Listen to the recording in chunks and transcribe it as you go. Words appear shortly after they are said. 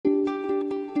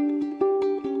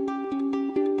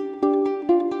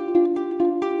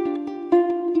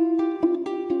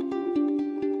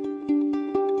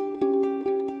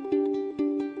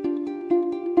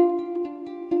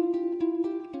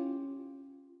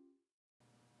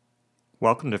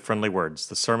Welcome to Friendly Words,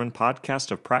 the sermon podcast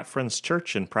of Pratt Friends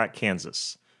Church in Pratt,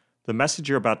 Kansas. The message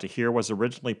you're about to hear was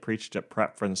originally preached at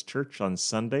Pratt Friends Church on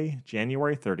Sunday,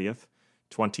 January 30th,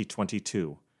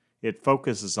 2022. It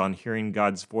focuses on hearing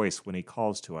God's voice when He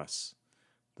calls to us.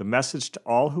 The message to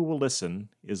all who will listen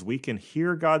is we can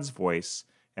hear God's voice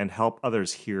and help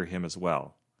others hear Him as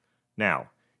well. Now,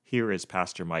 here is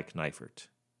Pastor Mike Neifert.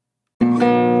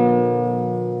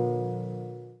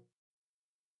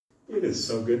 It is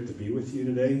so good to be with you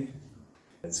today.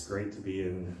 It's great to be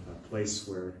in a place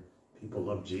where people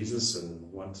love Jesus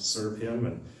and want to serve Him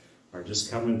and are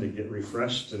just coming to get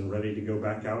refreshed and ready to go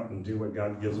back out and do what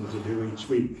God gives them to do each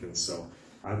week. And so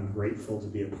I'm grateful to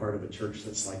be a part of a church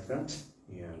that's like that.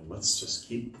 And let's just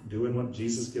keep doing what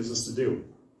Jesus gives us to do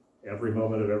every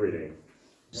moment of every day.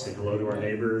 Say hello to our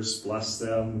neighbors, bless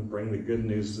them, bring the good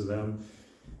news to them,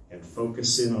 and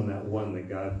focus in on that one that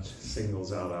God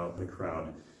singles out of the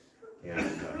crowd. And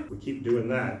if we keep doing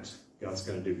that, God's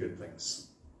going to do good things.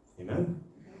 Amen?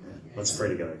 Let's pray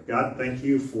together. God, thank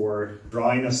you for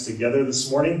drawing us together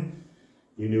this morning.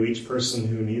 You knew each person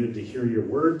who needed to hear your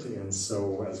word. And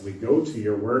so as we go to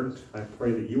your word, I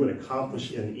pray that you would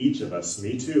accomplish in each of us,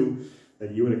 me too, that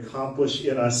you would accomplish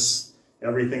in us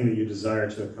everything that you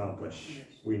desire to accomplish.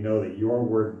 We know that your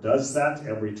word does that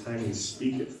every time you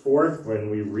speak it forth. When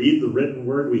we read the written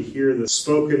word, we hear the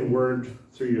spoken word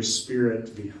through your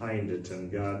Spirit behind it.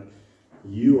 And God,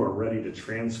 you are ready to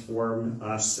transform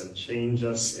us and change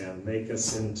us and make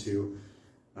us into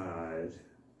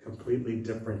completely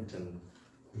different and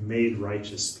made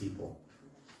righteous people.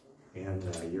 And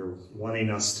you're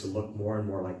wanting us to look more and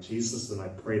more like Jesus. And I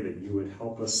pray that you would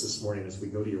help us this morning as we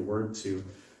go to your word to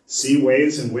see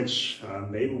ways in which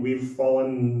maybe we've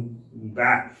fallen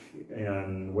back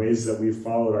and ways that we've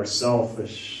followed our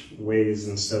selfish ways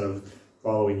instead of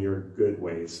following your good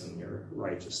ways and your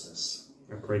righteousness.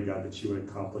 I pray, God, that you would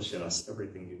accomplish in us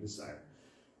everything you desire.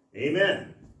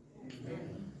 Amen.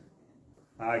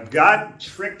 God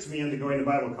tricked me into going to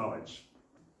Bible college.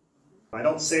 I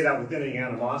don't say that with any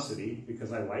animosity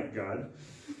because I like God.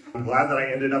 I'm glad that I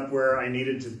ended up where I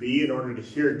needed to be in order to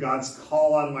hear God's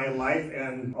call on my life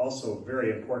and also,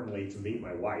 very importantly, to meet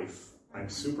my wife. I'm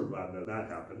super glad that that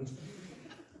happened.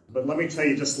 But let me tell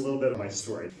you just a little bit of my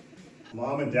story.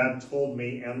 Mom and Dad told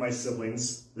me and my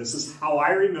siblings, this is how I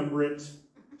remember it.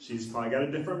 She's probably got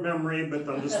a different memory, but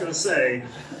I'm just going to say,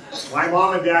 my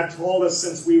mom and dad told us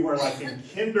since we were like in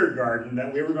kindergarten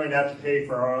that we were going to have to pay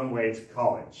for our own way to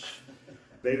college.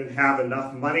 They didn't have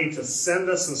enough money to send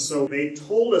us, and so they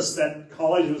told us that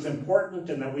college was important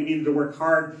and that we needed to work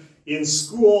hard in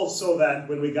school so that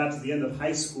when we got to the end of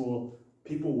high school,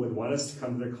 people would want us to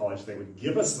come to their college. They would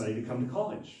give us money to come to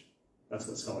college. That's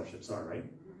what scholarships are, right?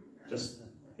 Just,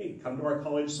 hey, come to our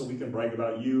college so we can brag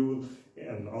about you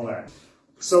and all that.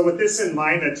 So with this in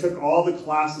mind, I took all the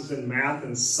classes in math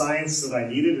and science that I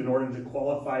needed in order to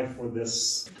qualify for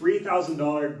this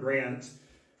 $3,000 grant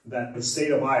that the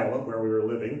state of Iowa, where we were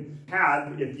living,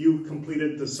 had. If you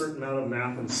completed a certain amount of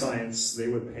math and science, they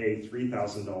would pay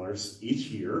 $3,000 each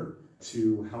year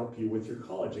to help you with your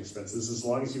college expenses as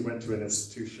long as you went to an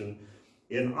institution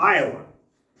in Iowa.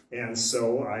 And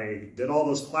so I did all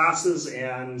those classes,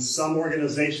 and some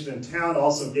organization in town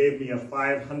also gave me a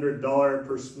 $500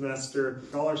 per semester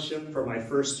scholarship for my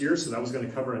first year, so that was going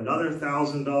to cover another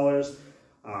 $1,000.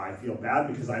 I feel bad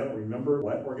because I don't remember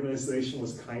what organization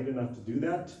was kind enough to do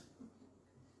that.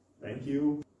 Thank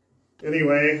you.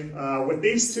 Anyway, with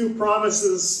these two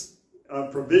promises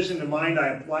of provision in mind, I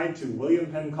applied to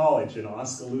William Penn College in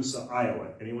Oskaloosa, Iowa.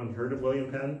 Anyone heard of William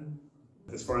Penn?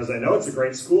 As far as I know, it's a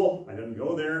great school. I didn't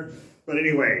go there. But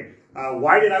anyway,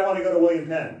 why did I want to go to William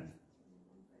Penn?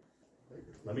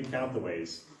 Let me count the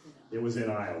ways. It was in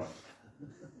Iowa.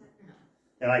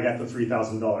 And I got the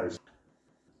 $3,000.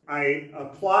 I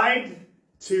applied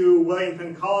to William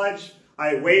Penn College.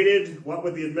 I waited. What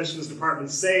would the admissions department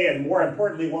say? And more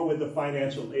importantly, what would the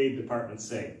financial aid department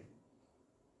say?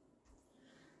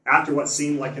 After what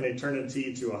seemed like an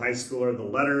eternity to a high schooler, the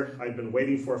letter I'd been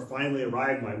waiting for finally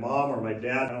arrived. My mom or my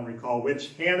dad, I don't recall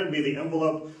which, handed me the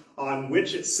envelope on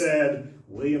which it said,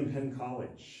 William Penn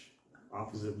College,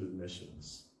 Office of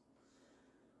Admissions.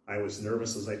 I was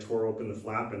nervous as I tore open the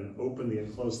flap and opened the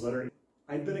enclosed letter.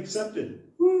 I'd been accepted.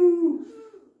 Woo!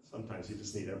 Sometimes you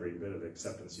just need every bit of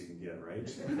acceptance you can get, right?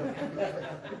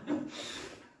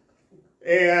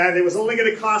 And it was only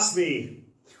going to cost me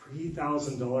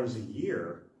 $3,000 a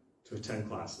year to attend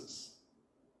classes.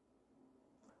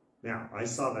 Now, I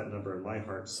saw that number and my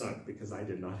heart sunk because I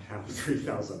did not have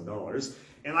 $3,000.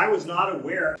 And I was not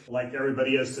aware, like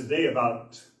everybody is today,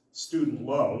 about student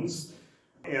loans.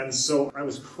 And so I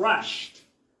was crushed.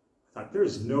 I thought,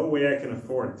 there's no way I can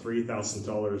afford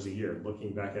 $3,000 a year.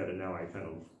 Looking back at it now, I kind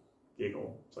of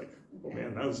giggle. It's like, oh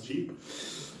man, that was cheap.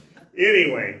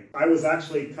 Anyway, I was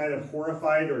actually kind of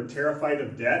horrified or terrified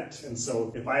of debt. And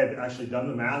so if I had actually done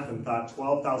the math and thought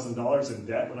 $12,000 in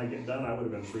debt when I get done, I would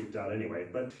have been freaked out anyway.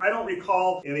 But I don't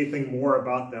recall anything more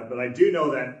about that. But I do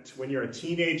know that when you're a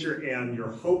teenager and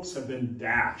your hopes have been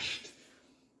dashed,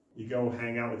 you go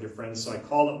hang out with your friends. So I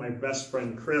called up my best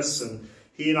friend, Chris, and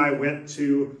he and I went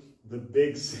to the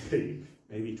big city,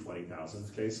 maybe 20,000,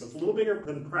 okay? So it's a little bigger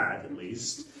than Pratt, at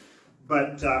least.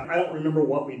 But I don't remember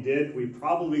what we did. We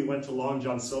probably went to Long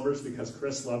John Silver's because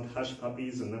Chris loved Hush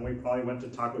Puppies, and then we probably went to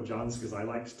Taco John's because I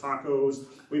liked tacos.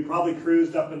 We probably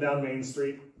cruised up and down Main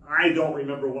Street. I don't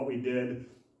remember what we did.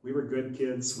 We were good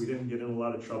kids. We didn't get in a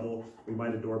lot of trouble. We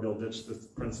might have doorbell ditched the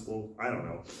principal. I don't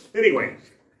know. Anyway,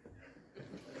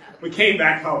 we came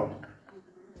back home.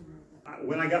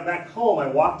 When I got back home, I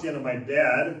walked in and my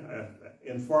dad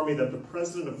informed me that the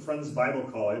president of Friends Bible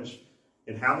College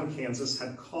in Howland, Kansas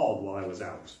had called while I was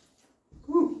out.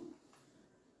 Whew.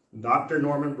 Dr.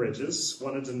 Norman Bridges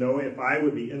wanted to know if I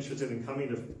would be interested in coming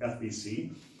to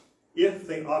FBC if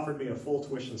they offered me a full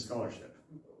tuition scholarship.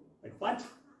 Like, what?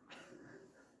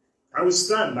 I was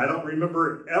stunned. I don't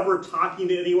remember ever talking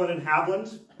to anyone in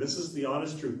Howland. This is the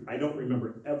honest truth. I don't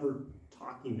remember ever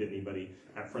talking to anybody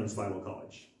at Friends Bible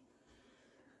College.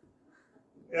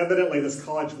 Evidently, this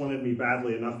college wanted me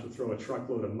badly enough to throw a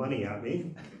truckload of money at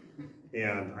me,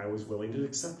 and I was willing to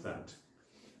accept that.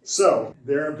 So,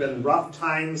 there have been rough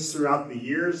times throughout the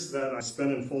years that I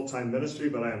spent in full-time ministry,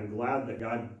 but I am glad that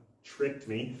God tricked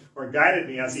me, or guided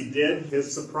me as he did.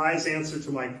 His surprise answer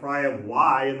to my cry of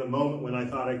why in the moment when I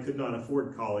thought I could not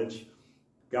afford college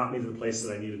got me to the place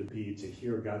that I needed to be to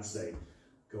hear God say,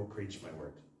 go preach my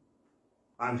word.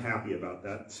 I'm happy about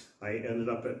that. I ended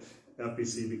up at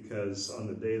FBC because on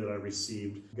the day that I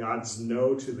received God's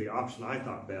no to the option I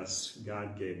thought best,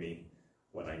 God gave me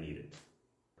what I needed.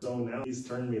 So now he's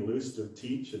turned me loose to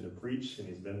teach and to preach, and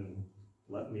he's been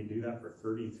letting me do that for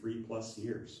 33 plus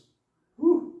years.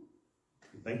 Whew.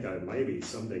 I think I maybe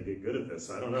someday get good at this.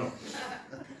 I don't know.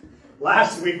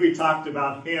 Last week we talked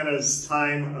about Hannah's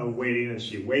time of waiting, and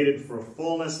she waited for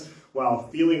fullness while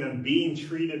feeling and being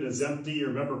treated as empty. You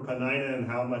remember Penina and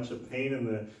how much a pain in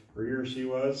the rear she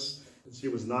was? She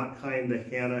was not kind to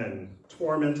Hannah and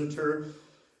tormented her.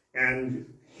 And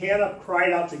Hannah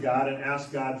cried out to God and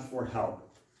asked God for help.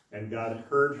 And God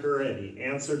heard her, and he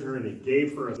answered her, and he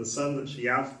gave her the son that she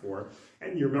asked for.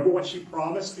 And you remember what she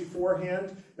promised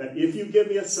beforehand? That if you give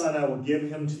me a son, I will give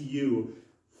him to you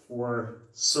for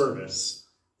service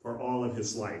for all of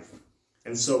his life.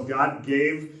 And so God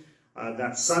gave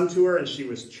that son to her, and she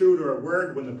was true to her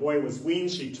word. When the boy was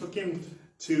weaned, she took him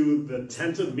to the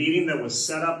tent of meeting that was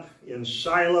set up in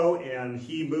Shiloh, and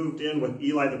he moved in with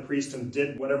Eli the priest and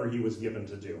did whatever he was given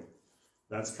to do.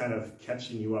 That's kind of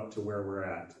catching you up to where we're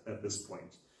at this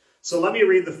point. So let me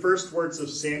read the first words of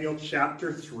Samuel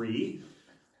chapter 3,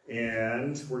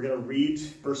 and we're going to read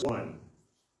verse 1.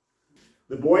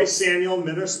 The boy Samuel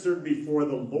ministered before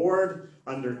the Lord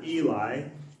under Eli,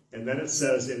 and then it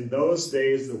says, in those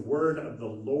days the word of the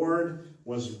Lord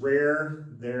was rare.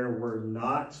 There were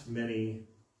not many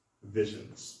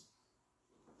visions.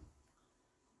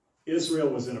 Israel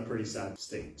was in a pretty sad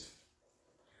state.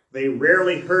 They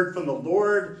rarely heard from the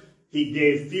Lord. He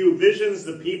gave few visions.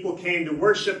 The people came to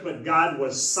worship, but God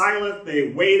was silent.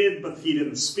 They waited, but he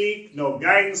didn't speak. No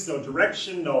guidance, no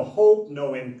direction, no hope,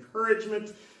 no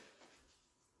encouragement.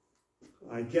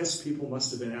 I guess people must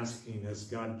have been asking, has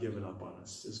God given up on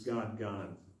us? Is God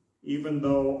gone? Even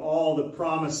though all the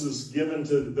promises given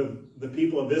to the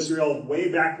people of Israel way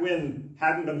back when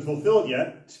hadn't been fulfilled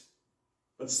yet,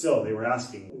 but still they were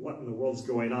asking, what in the world's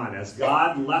going on? Has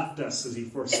God left us? Has he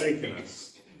forsaken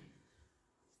us?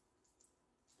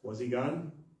 Was he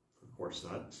gone? Of course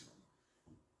not.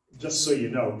 Just so you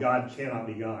know, God cannot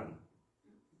be gone.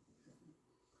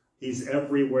 He's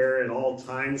everywhere at all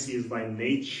times. He is by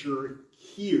nature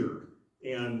here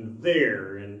and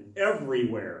there and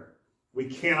everywhere. We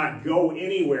cannot go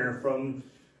anywhere from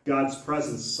God's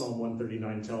presence, Psalm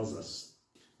 139 tells us.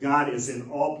 God is in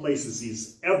all places.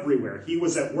 He's everywhere. He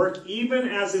was at work even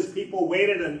as his people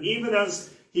waited and even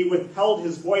as he withheld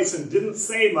his voice and didn't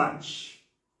say much.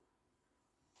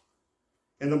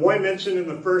 And the boy mentioned in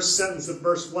the first sentence of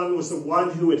verse 1 was the one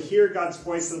who would hear God's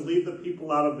voice and lead the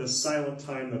people out of this silent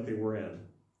time that they were in.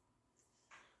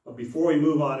 But before we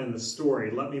move on in the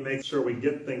story, let me make sure we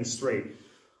get things straight.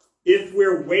 If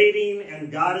we're waiting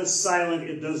and God is silent,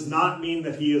 it does not mean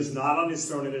that he is not on his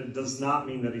throne, and it does not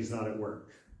mean that he's not at work.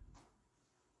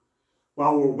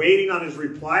 While we're waiting on his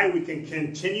reply, we can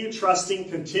continue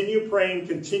trusting, continue praying,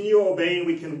 continue obeying.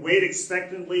 We can wait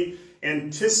expectantly,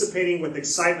 anticipating with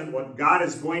excitement what God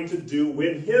is going to do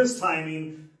when his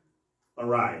timing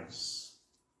arrives.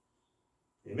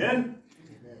 Amen?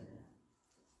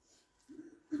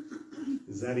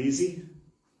 Is that easy?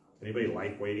 Anybody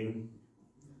like waiting?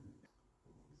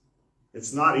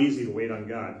 It's not easy to wait on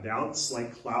God. Doubts,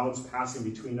 like clouds passing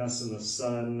between us and the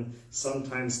sun,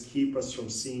 sometimes keep us from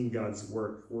seeing God's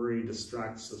work. Worry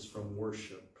distracts us from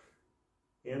worship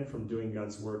and from doing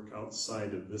God's work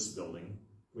outside of this building,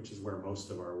 which is where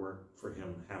most of our work for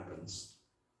him happens.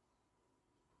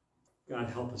 God,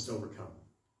 help us to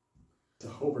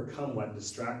overcome what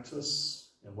distracts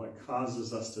us and what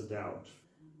causes us to doubt.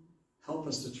 Help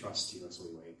us to trust you as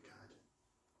we wait, God.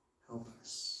 Help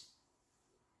us.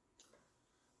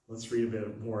 Let's read a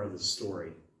bit more of the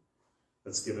story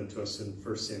that's given to us in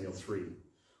 1 Samuel 3.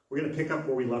 We're going to pick up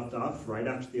where we left off, right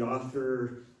after the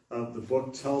author of the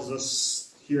book tells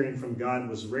us hearing from God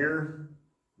was rare.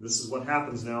 This is what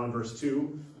happens now in verse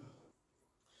 2.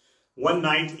 One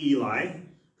night, Eli,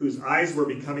 whose eyes were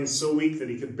becoming so weak that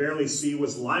he could barely see,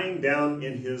 was lying down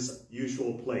in his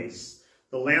usual place.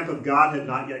 The lamp of God had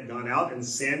not yet gone out, and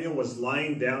Samuel was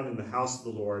lying down in the house of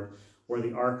the Lord, where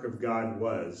the ark of God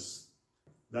was.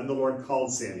 Then the Lord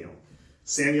called Samuel.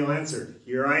 Samuel answered,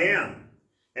 "Here I am."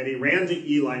 And he ran to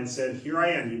Eli and said, "Here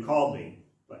I am, you called me."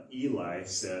 But Eli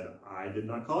said, "I did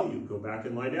not call you. Go back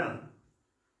and lie down."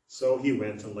 So he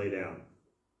went and lay down.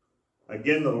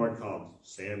 Again the Lord called,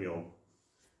 "Samuel."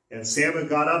 And Samuel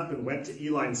got up and went to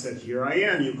Eli and said, "Here I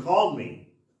am, you called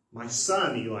me." "My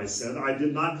son," Eli said, "I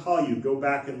did not call you. Go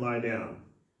back and lie down."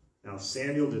 Now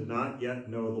Samuel did not yet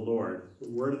know the Lord. The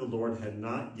word of the Lord had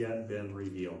not yet been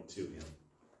revealed to him.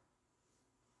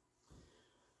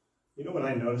 You know what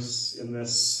I notice in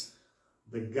this?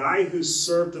 The guy who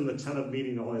served in the tent of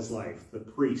meeting all his life, the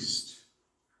priest,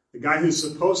 the guy who's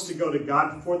supposed to go to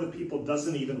God before the people,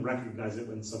 doesn't even recognize it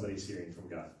when somebody's hearing from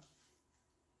God.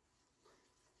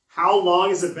 How long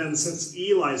has it been since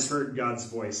Eli's heard God's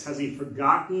voice? Has he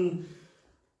forgotten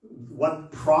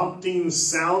what prompting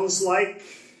sounds like?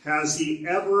 Has he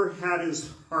ever had his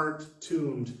heart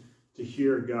tuned to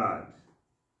hear God?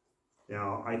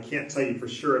 Now, I can't tell you for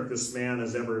sure if this man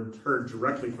has ever heard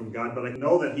directly from God, but I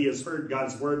know that he has heard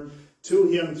God's word to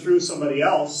him through somebody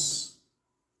else.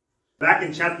 Back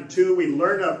in chapter 2, we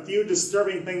learn a few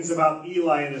disturbing things about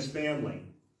Eli and his family.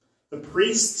 The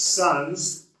priest's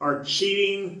sons are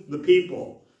cheating the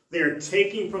people. They are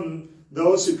taking from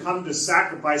those who come to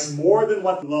sacrifice more than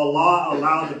what the law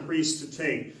allowed the priest to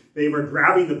take. They were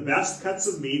grabbing the best cuts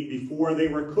of meat before they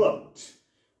were cooked.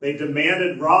 They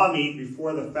demanded raw meat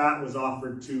before the fat was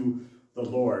offered to the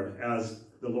Lord, as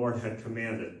the Lord had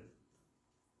commanded.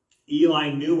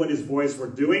 Eli knew what his boys were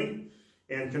doing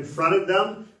and confronted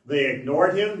them. They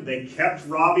ignored him. They kept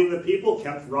robbing the people,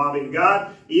 kept robbing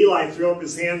God. Eli threw up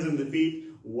his hands in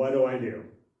defeat. What do?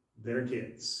 They're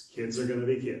kids. Kids are going to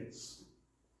be kids.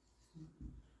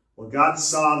 Well, God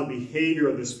saw the behavior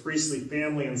of this priestly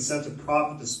family and sent a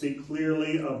prophet to speak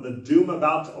clearly of the doom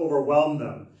about to overwhelm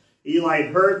them.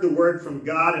 Eli heard the word from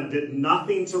God and did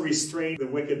nothing to restrain the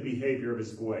wicked behavior of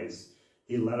his boys.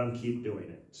 He let them keep doing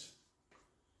it.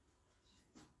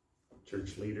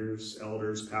 Church leaders,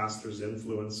 elders, pastors,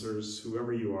 influencers,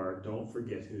 whoever you are, don't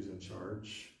forget who's in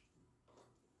charge.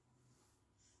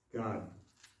 God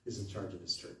is in charge of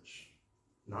his church.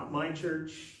 Not my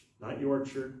church, not your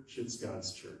church, it's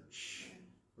God's church.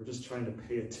 We're just trying to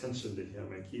pay attention to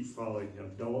him and keep following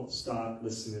him. Don't stop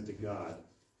listening to God.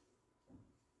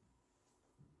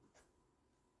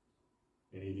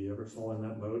 Any of you ever fall in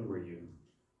that mode where you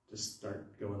just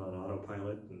start going on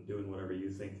autopilot and doing whatever you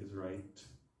think is right?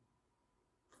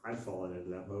 I've fallen into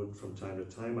that mode from time to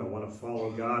time. I want to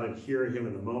follow God and hear him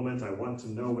in the moment. I want to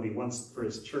know what he wants for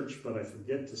his church, but I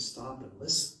forget to stop and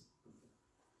listen.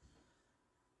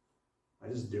 I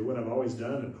just do what I've always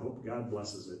done and hope God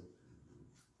blesses it.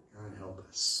 God help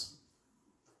us.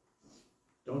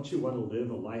 Don't you want to live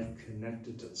a life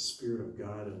connected to the Spirit of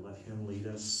God and let him lead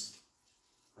us?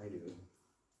 I do.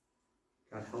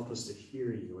 God, help us to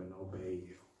hear you and obey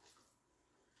you.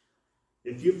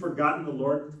 If you've forgotten the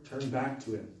Lord, turn back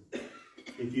to him.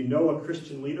 If you know a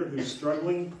Christian leader who's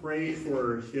struggling, pray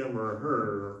for him or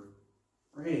her.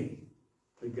 Pray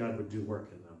that God would do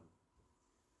work in them.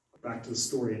 Back to the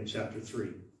story in chapter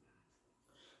 3.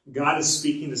 God is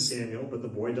speaking to Samuel, but the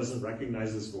boy doesn't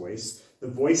recognize his voice. The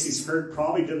voice he's heard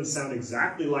probably didn't sound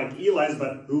exactly like Eli's,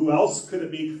 but who else could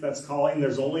it be that's calling?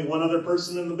 There's only one other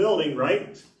person in the building,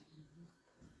 right?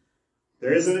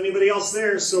 There isn't anybody else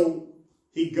there, so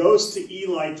He goes to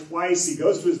Eli twice. He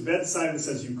goes to his bedside and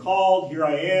says, "You called, here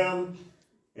I am."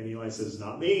 And Eli says,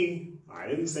 "Not me. I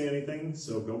didn't say anything,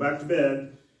 so go back to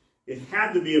bed." It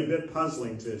had to be a bit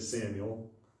puzzling to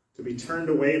Samuel to be turned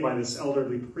away by this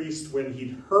elderly priest when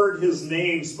he'd heard his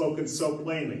name spoken so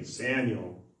plainly.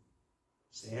 "Samuel,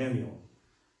 Samuel."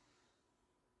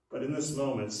 But in this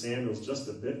moment, Samuel's just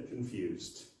a bit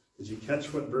confused. Did you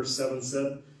catch what verse 7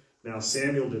 said? Now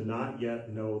Samuel did not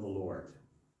yet know the Lord.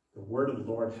 The word of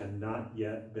the Lord had not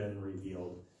yet been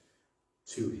revealed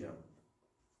to him.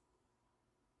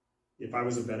 If I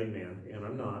was a betting man, and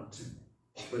I'm not,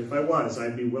 but if I was,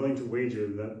 I'd be willing to wager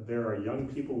that there are young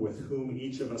people with whom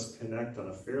each of us connect on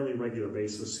a fairly regular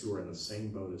basis who are in the same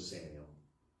boat as Samuel.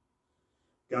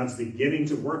 God's beginning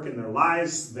to work in their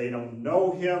lives. They don't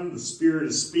know him. The Spirit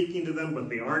is speaking to them, but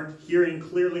they aren't hearing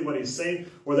clearly what he's saying,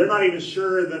 or they're not even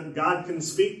sure that God can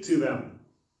speak to them,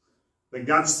 that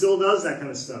God still does that kind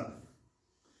of stuff.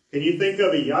 Can you think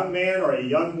of a young man or a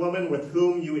young woman with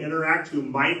whom you interact who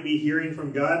might be hearing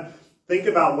from God? Think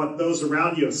about what those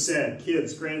around you have said,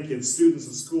 kids, grandkids, students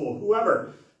in school,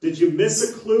 whoever. Did you miss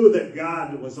a clue that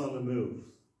God was on the move?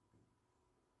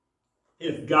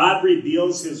 If God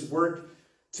reveals his work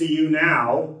to you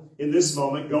now, in this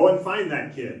moment, go and find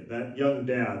that kid, that young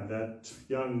dad, that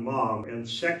young mom, and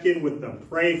check in with them.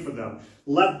 Pray for them.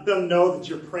 Let them know that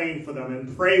you're praying for them,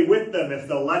 and pray with them if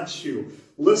they'll let you.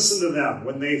 Listen to them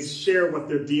when they share what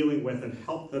they're dealing with, and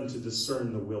help them to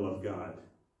discern the will of God.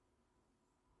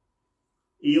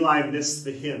 Eli missed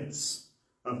the hints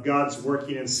of God's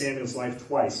working in Samuel's life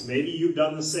twice. Maybe you've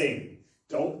done the same.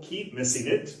 Don't keep missing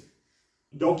it.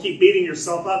 Don't keep beating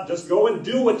yourself up. Just go and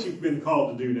do what you've been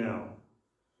called to do now.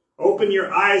 Open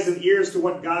your eyes and ears to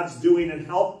what God's doing and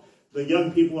help the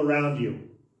young people around you,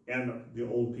 and the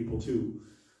old people too,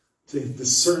 to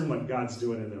discern what God's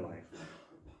doing in their life.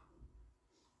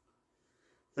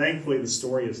 Thankfully, the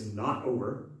story is not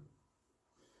over.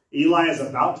 Eli is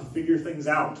about to figure things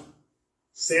out.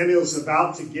 Samuel's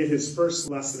about to get his first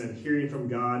lesson in hearing from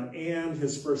God and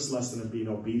his first lesson in being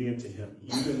obedient to him,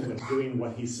 even when doing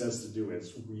what he says to do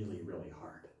is really, really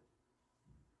hard.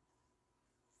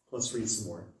 Let's read some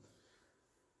more.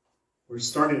 We're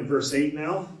starting in verse 8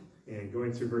 now and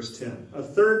going through verse 10. A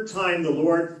third time the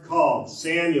Lord called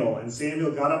Samuel, and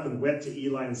Samuel got up and went to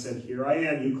Eli and said, "Here I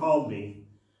am, you called me."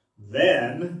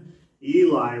 Then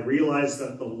Eli realized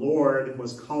that the Lord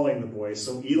was calling the boy.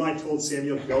 So Eli told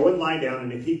Samuel, "Go and lie down,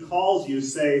 and if he calls you,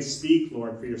 say, 'Speak,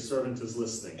 Lord, for your servant is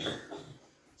listening.'"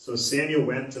 So Samuel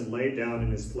went and lay down in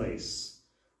his place.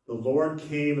 The Lord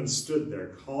came and stood there,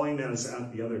 calling as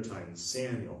at the other time,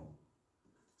 "Samuel,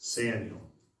 Samuel."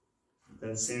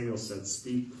 Then Samuel said,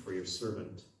 "Speak, for your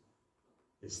servant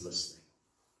is listening."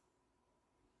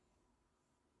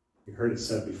 You heard it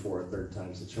said before, a third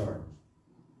time's the charm.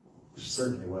 Which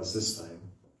certainly was this time.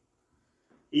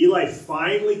 Eli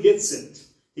finally gets it.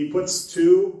 He puts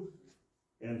 2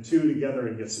 and 2 together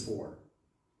and gets 4.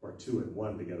 Or 2 and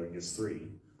 1 together and gets 3.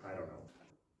 I don't know.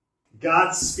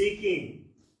 God's speaking.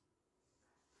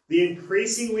 The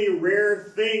increasingly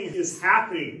rare thing is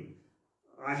happening.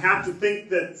 I have to think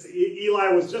that Eli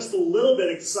was just a little bit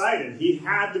excited. He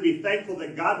had to be thankful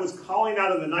that God was calling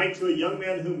out in the night to a young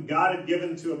man whom God had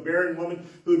given to a barren woman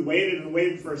who'd waited and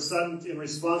waited for a son in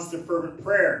response to fervent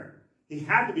prayer. He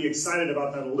had to be excited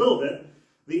about that a little bit.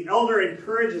 The elder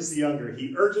encourages the younger.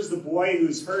 He urges the boy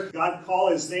who's heard God call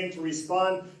his name to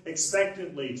respond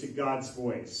expectantly to God's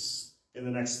voice in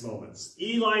the next moments.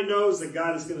 Eli knows that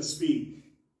God is going to speak.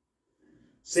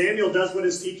 Samuel does what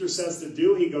his teacher says to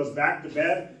do. He goes back to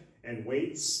bed and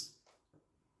waits.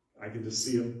 I can just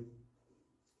see him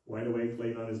wide awake,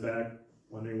 laying on his back,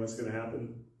 wondering what's going to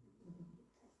happen.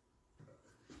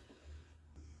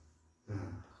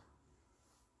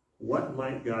 What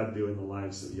might God do in the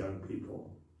lives of young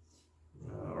people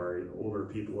or older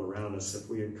people around us if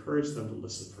we encourage them to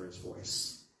listen for his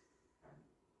voice?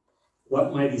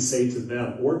 What might he say to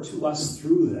them or to us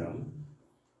through them?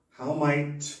 How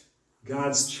might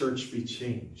God's church be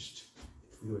changed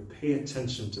if we would pay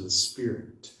attention to the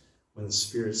Spirit when the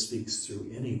Spirit speaks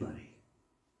through anybody?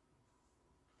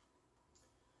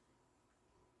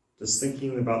 Does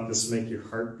thinking about this make your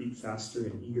heart beat faster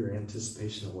in eager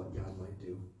anticipation of what God might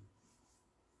do?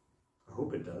 I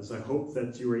hope it does. I hope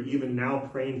that you are even now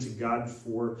praying to God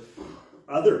for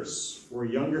others, for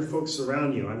younger folks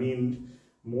around you. I mean,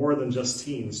 more than just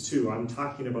teens, too. I'm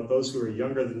talking about those who are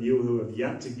younger than you who have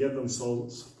yet to give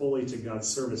themselves fully to God's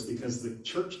service, because the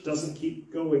church doesn't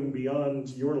keep going beyond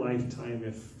your lifetime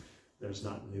if there's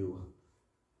not new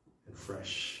and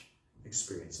fresh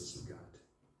experiences of God.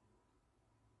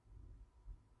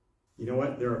 You know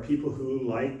what? There are people who,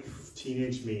 like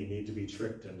teenage me, need to be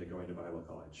tricked into going to Bible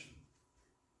college.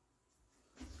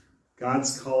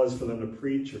 God's call is for them to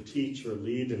preach or teach or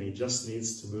lead, and he just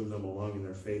needs to move them along in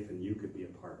their faith, and you could be a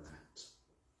part of that.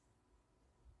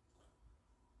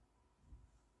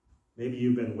 Maybe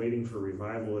you've been waiting for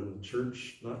revival in the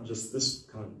church, not just this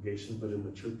congregation, but in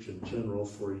the church in general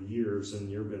for years, and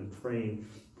you've been praying.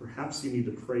 Perhaps you need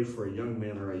to pray for a young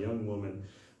man or a young woman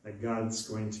that God's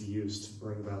going to use to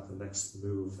bring about the next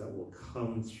move that will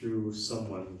come through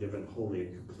someone given wholly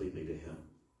and completely to him.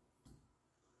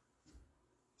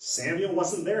 Samuel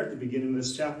wasn't there at the beginning of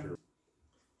this chapter.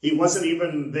 He wasn't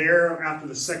even there after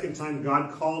the second time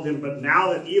God called him, but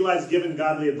now that Eli's given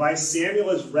godly advice, Samuel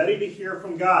is ready to hear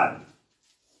from God.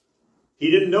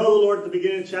 He didn't know the Lord at the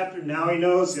beginning of the chapter. Now he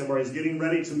knows him, or he's getting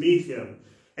ready to meet him.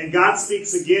 And God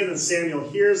speaks again, and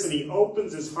Samuel hears, and he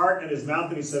opens his heart and his mouth,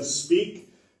 and he says, "Speak,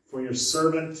 for your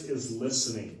servant is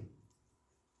listening."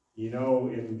 You know,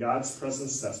 in God's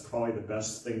presence, that's probably the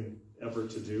best thing ever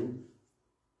to do.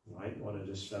 We might want to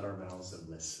just shut our mouths and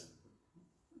listen.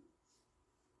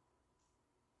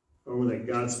 Oh, that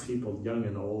God's people, young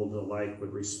and old alike,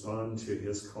 would respond to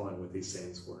his calling with these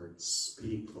same words.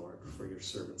 "Speak, Lord, for your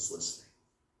servant's listening."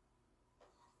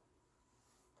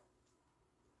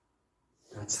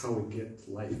 That's how we get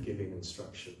life-giving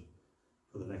instruction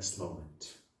for the next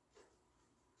moment.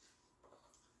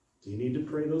 Do you need to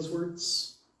pray those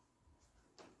words?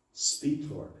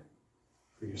 "Speak, Lord,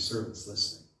 for your servant's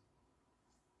listening."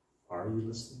 Are you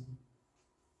listening?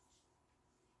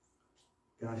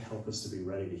 God, help us to be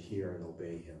ready to hear and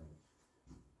obey him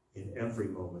in every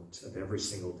moment of every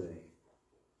single day.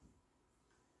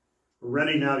 We're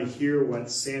ready now to hear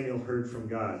what Samuel heard from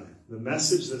God. The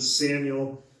message that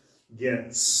Samuel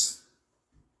gets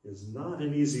is not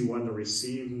an easy one to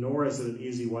receive, nor is it an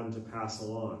easy one to pass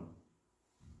along.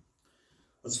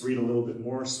 Let's read a little bit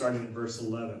more, starting at verse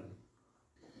 11.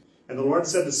 "And the Lord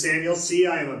said to Samuel, 'See,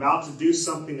 I am about to do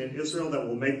something in Israel that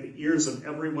will make the ears of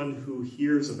everyone who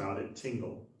hears about it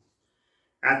tingle.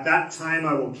 At that time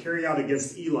I will carry out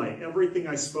against Eli everything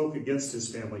I spoke against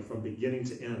his family from beginning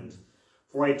to end.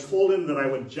 For I told him that I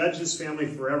would judge his family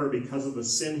forever because of the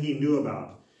sin he knew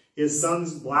about. His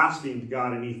sons blasphemed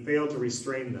God, and he failed to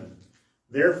restrain them.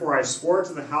 Therefore I swore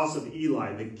to the house of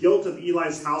Eli, the guilt of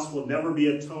Eli's house will never be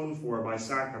atoned for by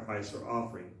sacrifice or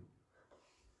offering.'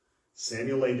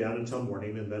 Samuel lay down until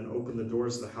morning and then opened the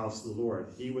doors of the house of the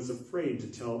Lord. He was afraid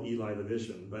to tell Eli the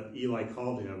vision, but Eli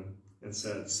called him and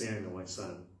said, 'Samuel, my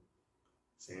son.'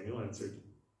 Samuel answered,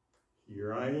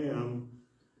 'Here I am.'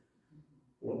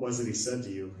 'What was it he said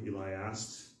to you?' Eli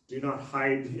asked. 'Do not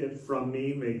hide it from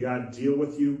me. May God deal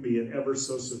with you, be it ever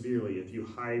so severely, if you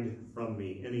hide from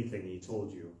me anything he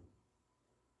told you.'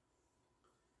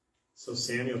 So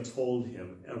Samuel told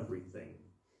him everything,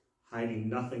 hiding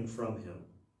nothing from him.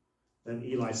 Then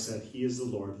Eli said, 'He is the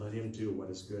Lord. Let him do what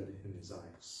is good in his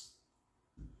eyes.'"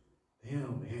 Man,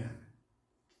 oh man.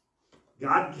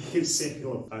 God gave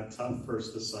Samuel a tough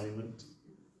first assignment.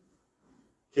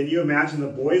 Can you imagine the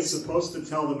boy is supposed to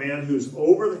tell the man who's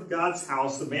over God's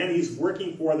house, the man he's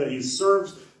working for, that he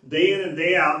serves day in and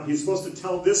day out, he's supposed to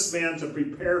tell this man to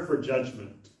prepare for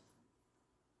judgment.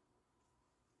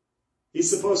 He's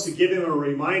supposed to give him a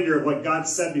reminder of what God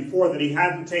said before that he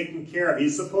hadn't taken care of.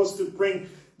 He's supposed to bring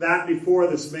that before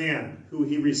this man who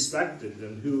he respected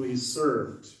and who he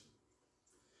served.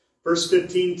 Verse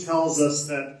 15 tells us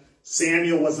that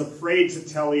Samuel was afraid to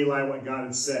tell Eli what God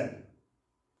had said.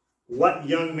 What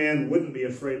young man wouldn't be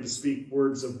afraid to speak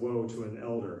words of woe to an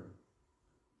elder?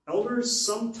 Elders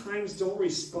sometimes don't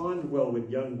respond well when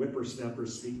young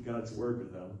whippersnappers speak God's word to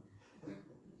them.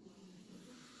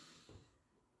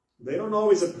 They don't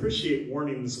always appreciate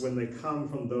warnings when they come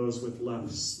from those with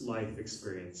less life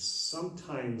experience.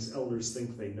 Sometimes elders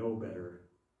think they know better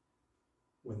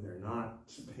when they're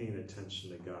not paying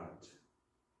attention to God.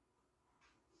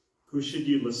 Who should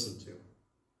you listen to?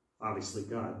 Obviously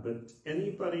God, but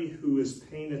anybody who is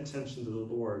paying attention to the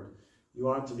Lord, you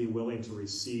ought to be willing to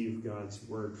receive God's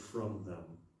word from them.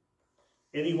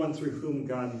 Anyone through whom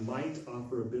God might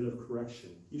offer a bit of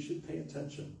correction, you should pay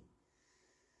attention.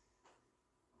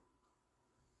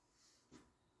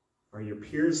 Are your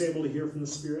peers able to hear from the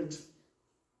Spirit?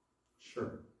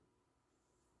 Sure.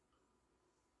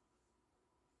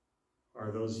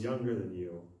 Are those younger than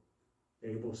you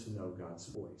able to know God's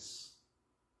voice?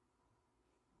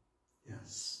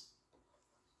 Yes.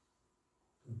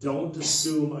 Don't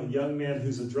assume a young man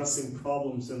who's addressing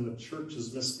problems in the church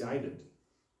is misguided.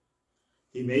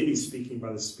 He may be speaking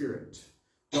by the Spirit.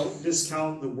 Don't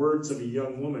discount the words of a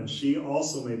young woman. She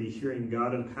also may be hearing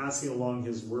God and passing along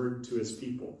his word to his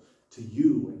people, to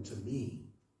you and to me.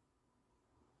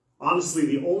 Honestly,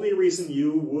 the only reason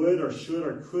you would or should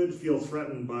or could feel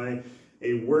threatened by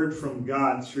a word from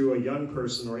God through a young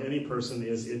person or any person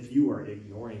is if you are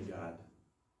ignoring God.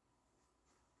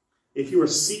 If you are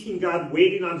seeking God,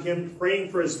 waiting on him, praying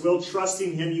for his will,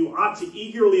 trusting him, you ought to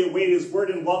eagerly await his word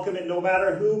and welcome it no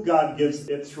matter who God gives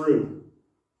it through.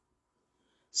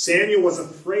 Samuel was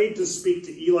afraid to speak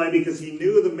to Eli because he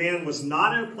knew the man was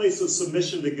not in a place of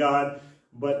submission to God,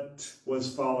 but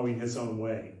was following his own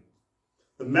way.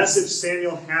 The message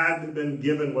Samuel had been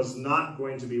given was not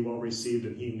going to be well received,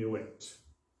 and he knew it.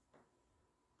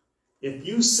 If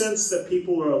you sense that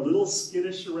people are a little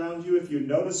skittish around you, if you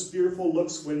notice fearful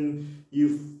looks when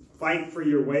you fight for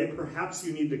your way, perhaps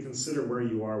you need to consider where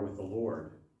you are with the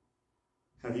Lord.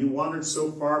 Have you wandered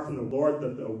so far from the Lord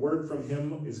that a word from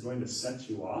him is going to set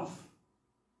you off?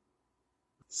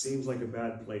 It seems like a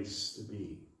bad place to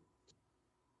be.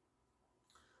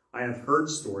 I have heard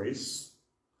stories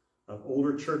of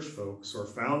older church folks or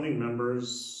founding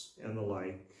members and the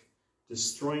like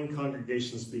destroying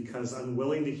congregations because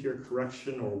unwilling to hear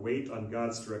correction or wait on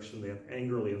God's direction, they have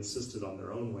angrily insisted on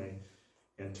their own way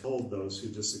and told those who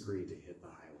disagree to hit the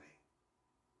highway.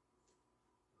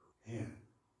 Man,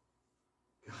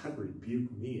 God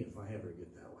rebuke me if I ever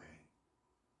get that way.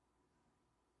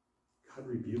 God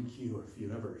rebuke you if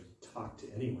you ever talk to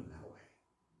anyone that way.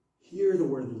 Hear the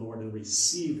word of the Lord and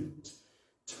receive it.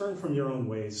 Turn from your own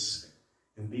ways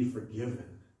and be forgiven.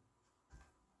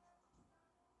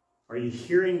 Are you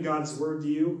hearing God's word to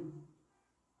you?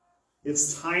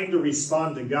 It's time to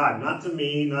respond to God, not to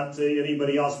me, not to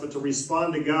anybody else, but to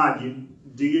respond to God.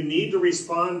 Do you need to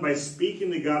respond by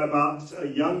speaking to God about a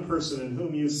young person in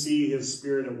whom you see his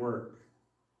spirit at work?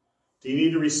 Do you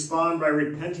need to respond by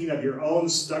repenting of your own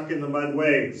stuck-in-the-mud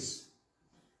ways?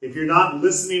 If you're not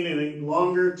listening any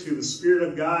longer to the Spirit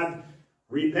of God,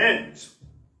 repent.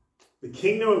 The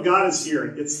kingdom of God is here.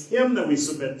 It's him that we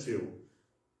submit to.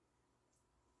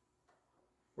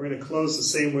 We're going to close the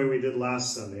same way we did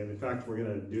last Sunday. And in fact, we're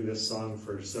going to do this song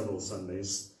for several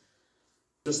Sundays.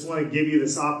 Just want to give you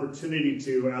this opportunity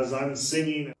to, as I'm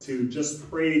singing, to just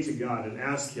pray to God and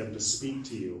ask him to speak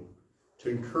to you, to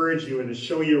encourage you and to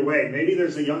show you your way. Maybe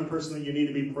there's a young person that you need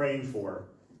to be praying for.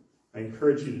 I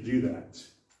encourage you to do that.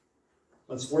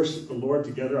 Let's worship the Lord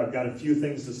together. I've got a few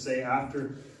things to say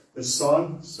after this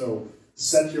song. So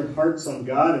set your hearts on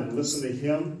God and listen to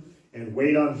him and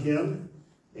wait on him.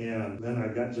 And then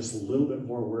I've got just a little bit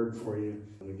more word for you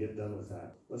when we get done with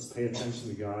that. Let's pay attention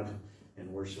to God and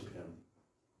worship him.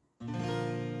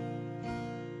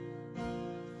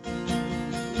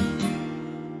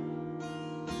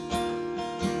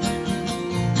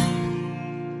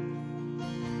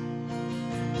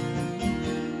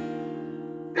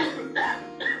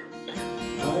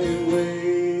 I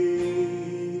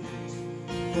wait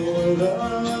for the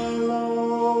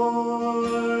Lord,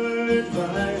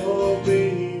 my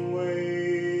hoping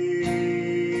waits.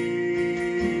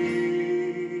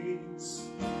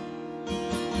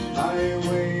 I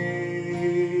wait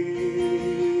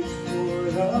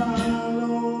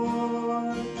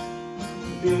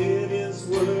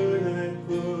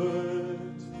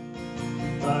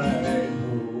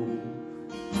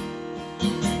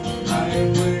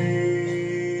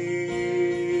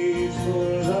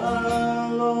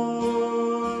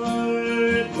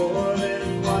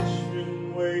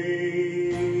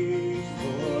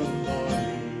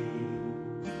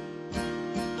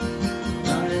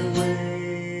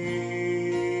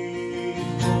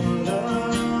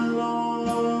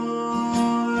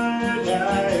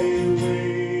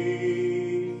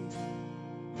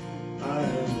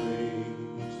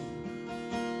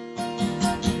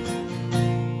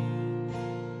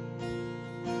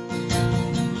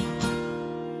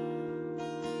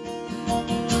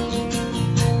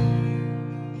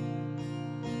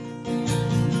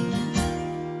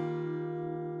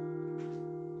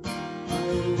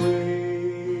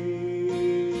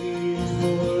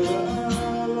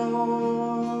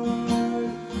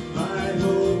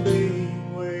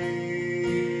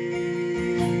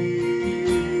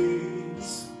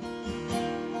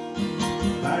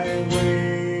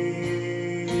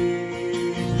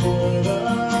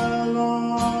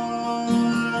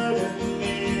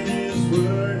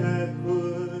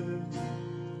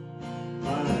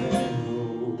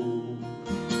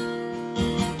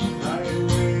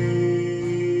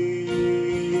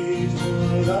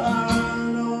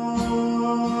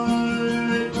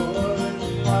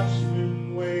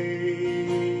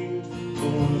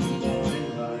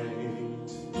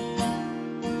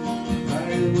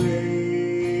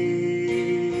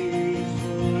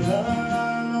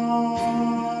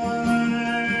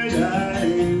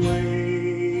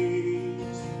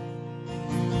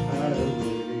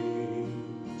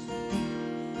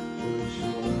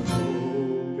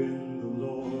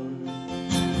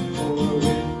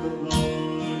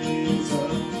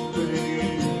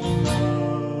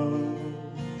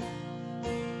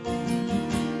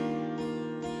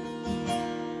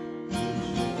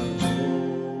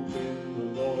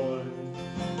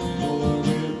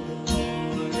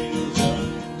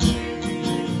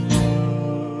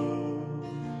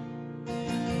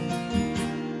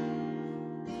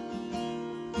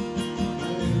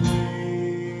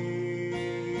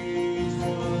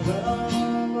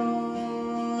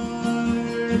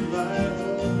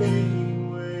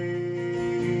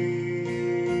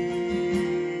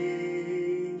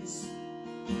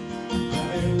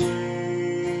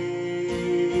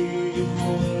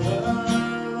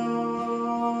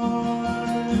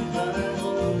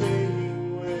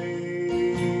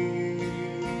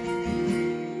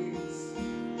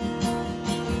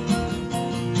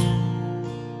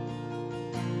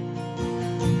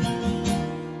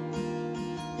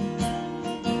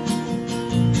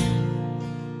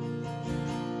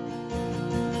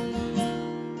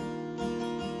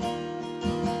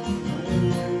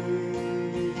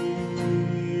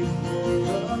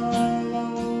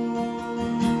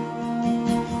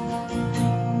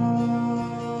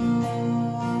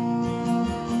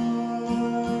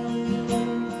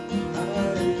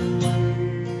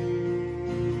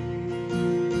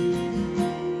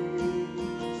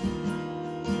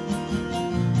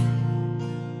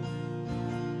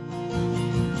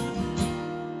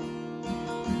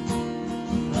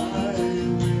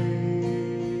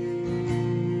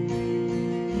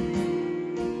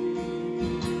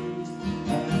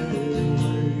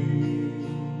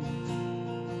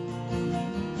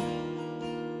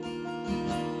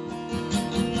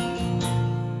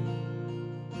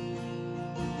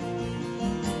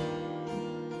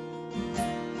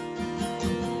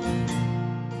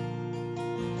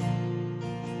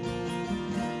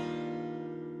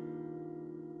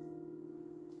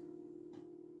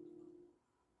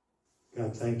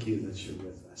God, thank you that you're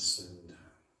with us. And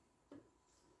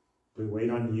we wait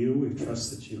on you. We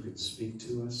trust that you can speak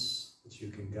to us, that you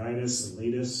can guide us and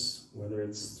lead us, whether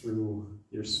it's through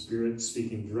your Spirit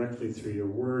speaking directly through your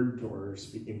word or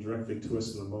speaking directly to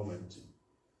us in the moment.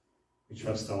 We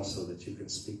trust also that you can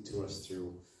speak to us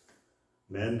through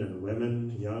men and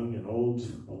women, young and old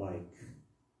alike.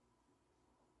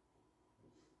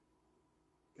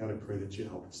 God, I pray that you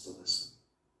help us to listen.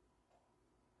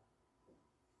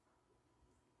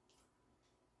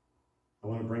 I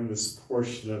want to bring this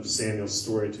portion of Samuel's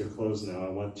story to a close now. I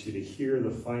want you to hear the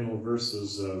final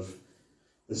verses of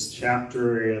this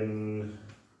chapter in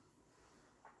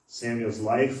Samuel's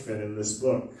life and in this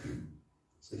book.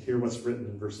 So hear what's written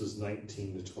in verses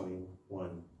 19 to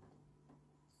 21.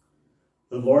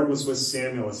 The Lord was with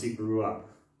Samuel as he grew up,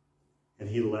 and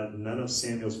he let none of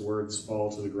Samuel's words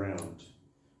fall to the ground.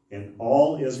 And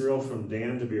all Israel from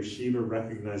Dan to Beersheba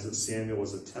recognized that Samuel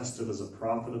was attested as a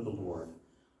prophet of the Lord.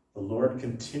 The Lord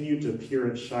continued to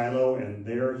appear at Shiloh, and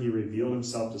there he revealed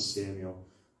himself to Samuel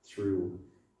through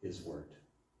his word.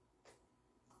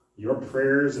 Your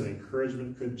prayers and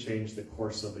encouragement could change the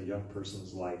course of a young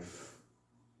person's life.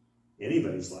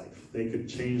 Anybody's life. They could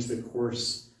change the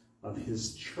course of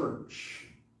his church,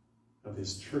 of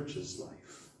his church's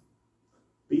life.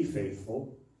 Be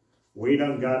faithful. Wait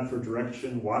on God for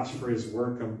direction. Watch for his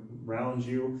work around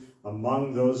you,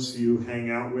 among those you hang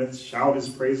out with. Shout his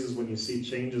praises when you see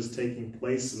changes taking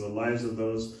place in the lives of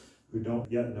those who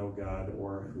don't yet know God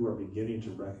or who are beginning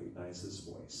to recognize his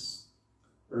voice.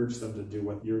 Urge them to do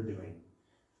what you're doing.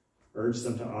 Urge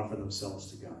them to offer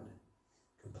themselves to God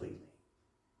completely.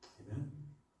 Amen.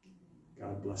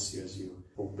 God bless you as you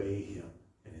obey him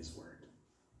and his word.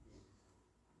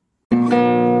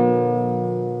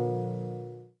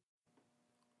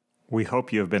 We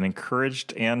hope you have been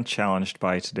encouraged and challenged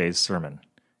by today's sermon.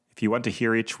 If you want to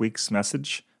hear each week's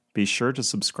message, be sure to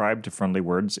subscribe to Friendly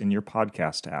Words in your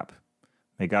podcast app.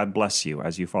 May God bless you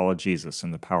as you follow Jesus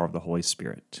in the power of the Holy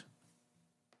Spirit.